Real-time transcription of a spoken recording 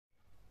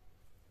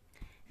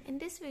In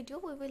this video,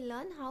 we will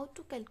learn how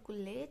to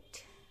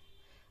calculate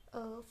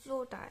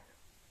floor tile.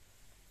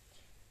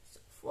 So,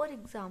 for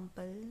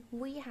example,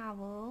 we have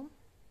a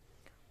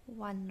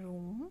one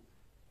room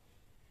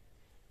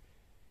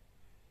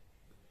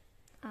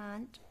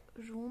and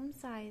room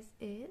size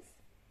is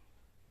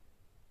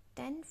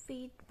 10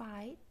 feet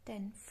by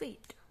 10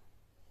 feet.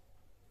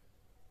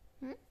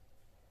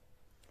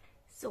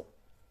 So,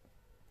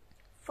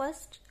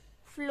 first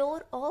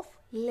floor of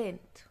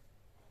length.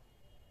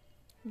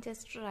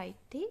 Just write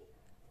the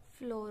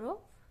floor of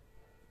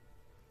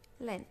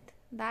length.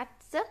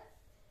 That's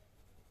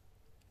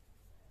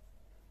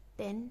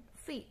 10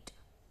 feet.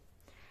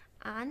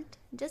 And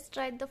just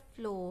write the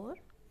floor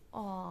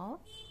of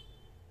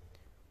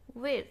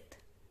width.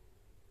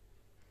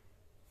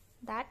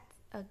 That's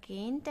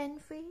again 10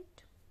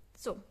 feet.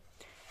 So,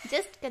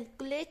 just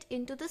calculate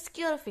into the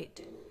square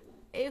feet.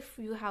 If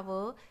you have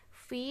a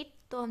feet,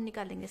 तो हम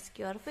निकालेंगे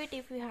square feet.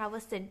 If you have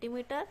a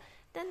centimeter,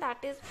 then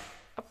that is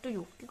up to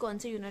you कि कौन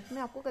से unit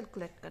में आपको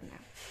calculate करना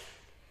है.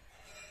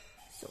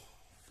 So,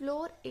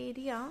 floor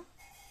area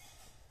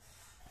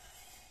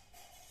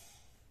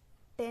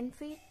 10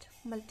 feet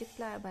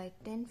multiplied by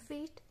 10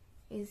 feet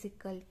is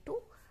equal to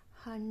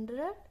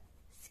 100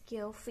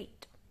 square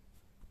feet.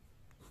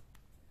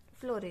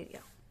 Floor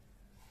area.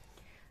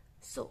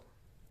 So,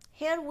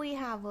 here we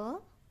have a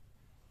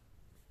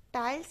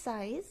tile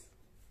size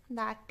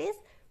that is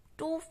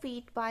 2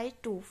 feet by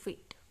 2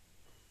 feet.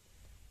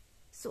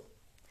 So,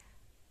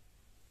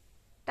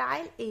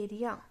 tile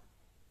area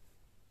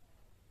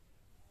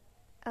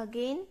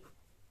again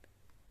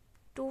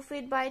 2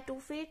 feet by 2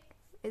 feet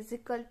is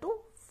equal to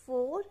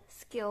 4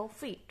 square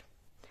feet.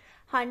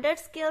 100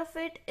 square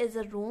feet is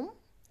a room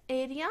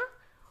area,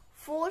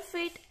 4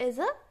 feet is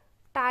a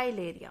tile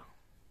area.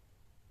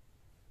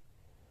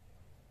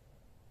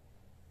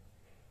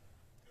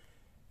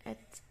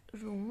 It's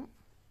room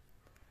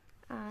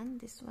and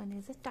this one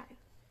is a tile.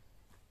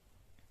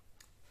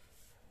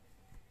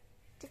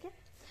 Okay.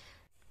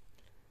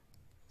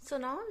 So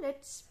now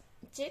let's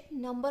check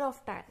number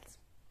of tiles.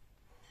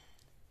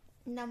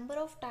 Number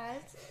of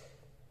tiles,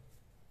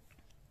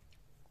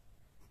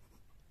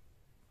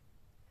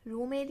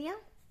 room area,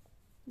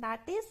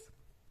 that is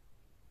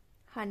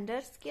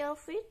 100 square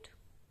feet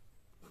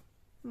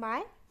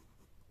by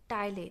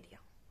tile area,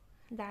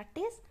 that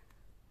is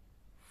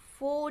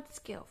 4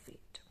 square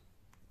feet.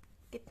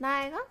 कितना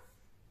आएगा?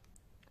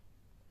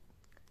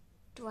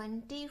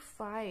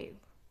 25.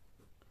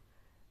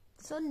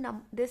 So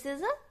this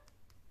is a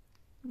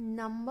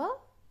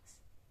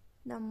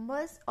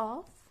numbers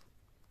of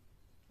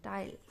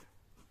tile.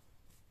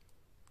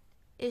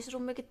 इस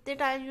room में कितने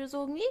tile use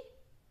होंगी?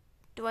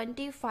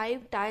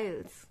 25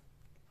 tiles.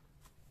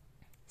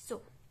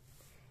 So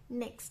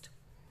next,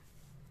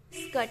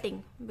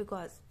 skirting,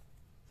 because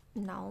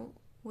now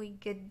we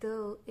get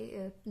the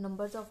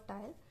numbers of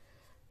tile.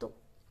 तो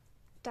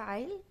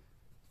tile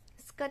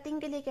skirting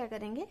के लिए क्या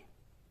करेंगे?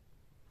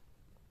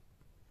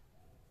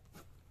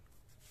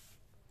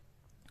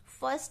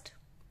 First,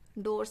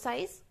 door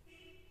size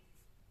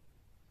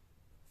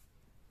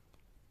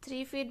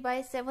 3 feet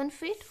by 7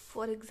 feet.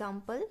 For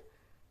example,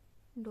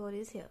 door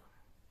is here.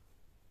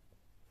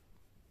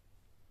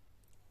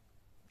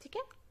 ठीक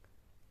है?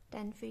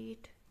 10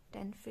 feet,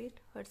 10 feet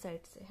हर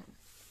साइड से हम.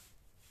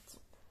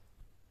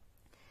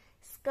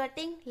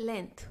 Skirting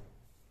length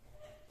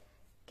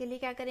के लिए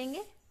क्या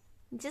करेंगे?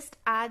 Just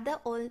add the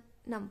all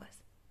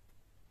numbers.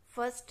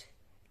 First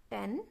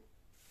 10,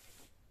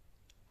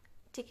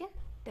 ठीक है?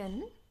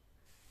 10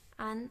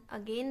 and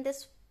again this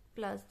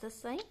plus the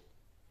sign,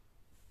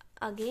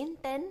 again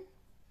 10,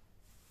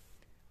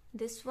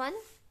 this one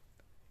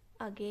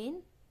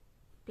again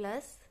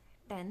plus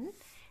 10.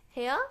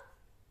 Here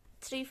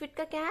 3 feet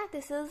का क्या है?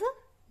 This is a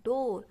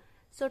door.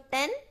 So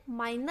 10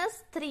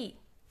 minus 3.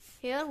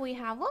 Here we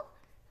have a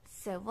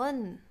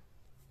 7.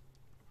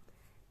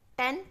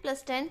 10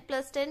 plus 10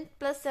 plus 10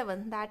 plus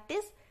 7, that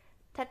is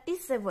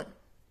 37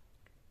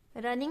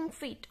 running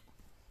feet.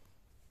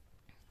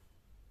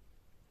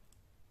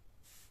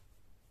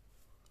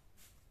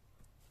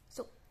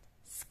 So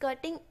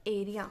skirting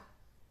area,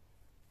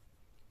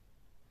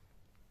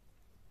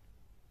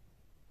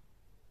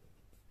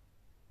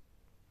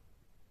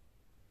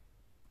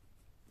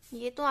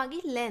 ये तो आ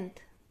गई length.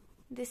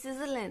 This is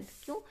a length.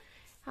 क्यों?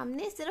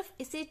 हमने सिर्फ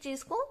इसी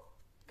चीज को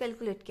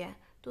कैलकुलेट किया है,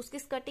 तो उसकी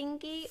स्कर्टिंग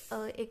की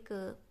एक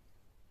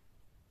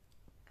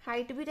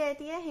हाइट भी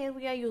रहती है. Here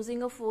we are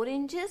using a 4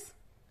 inches.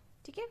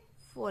 ठीक है,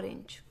 4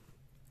 इंच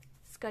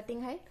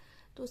स्कर्टिंग हाइट.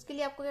 तो उसके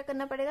लिए आपको क्या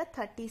करना पड़ेगा?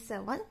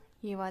 37,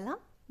 ये वाला,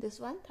 this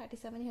one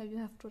 37 here you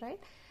have to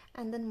write,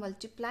 and then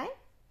multiply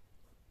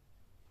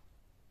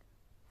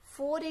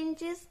 4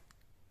 inches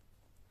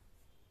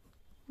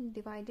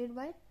divided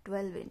by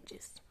 12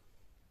 inches.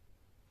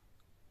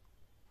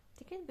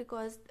 ठीक है,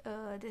 because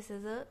this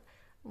is a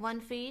 1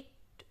 feet,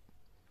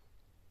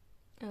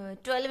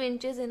 12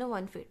 inches in a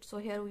 1 feet, so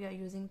here we are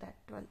using that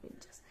 12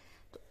 inches.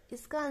 तो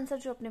इसका आंसर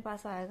जो अपने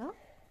पास आएगा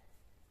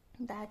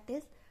that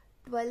is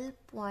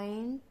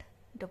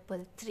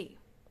 12.33.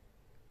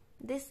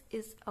 this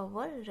is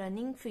our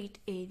running feet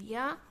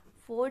area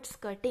for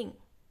skirting.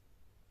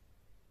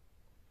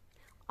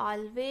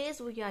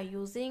 Always we are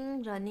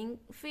using running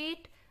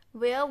feet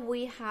where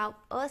we have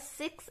a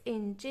 6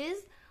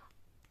 inches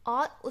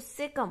और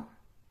उससे कम,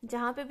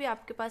 जहां पे भी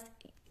आपके पास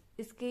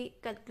इसकी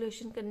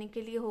कैलकुलेशन करने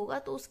के लिए होगा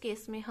तो उस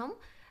केस में हम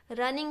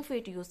रनिंग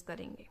फीट यूज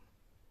करेंगे.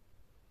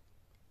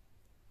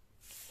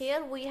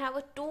 Here we have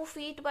a 2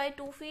 feet by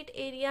 2 feet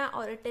area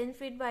और a 10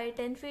 feet by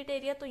 10 feet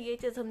area. तो ये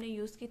चीज हमने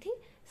यूज की थी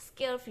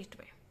स्क्वायर फीट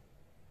में.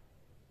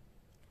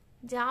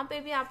 जहां पे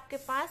भी आपके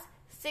पास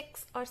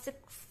 6 और 6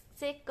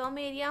 से कम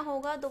एरिया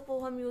होगा तो वो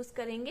हम यूज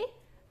करेंगे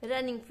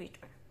रनिंग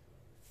फीट में.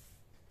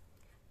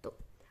 तो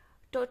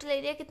टोटल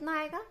एरिया कितना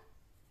आएगा?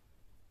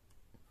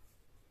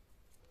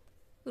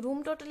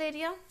 Room total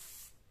area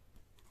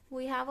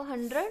we have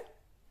 100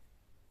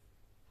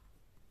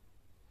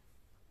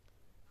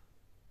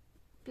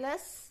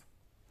 plus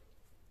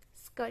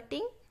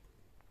skirting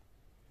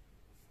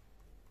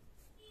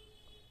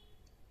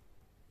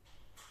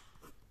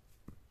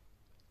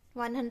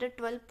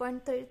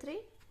 112.33.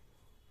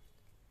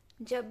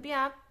 जब भी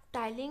आप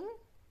टाइलिंग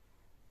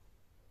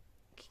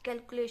की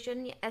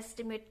कैलकुलेशन या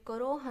एस्टिमेट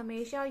करो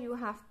हमेशा you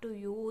have to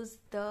use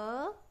the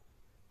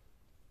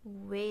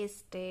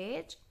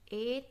wastage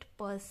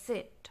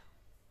 8%.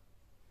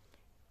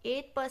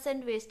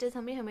 8% wastage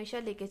हमें हमेशा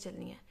लेके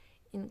चलनी है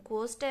इन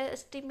कॉस्ट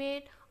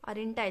एस्टिमेट और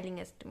इन टाइलिंग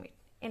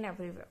एस्टिमेट इन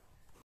एवरीवेयर.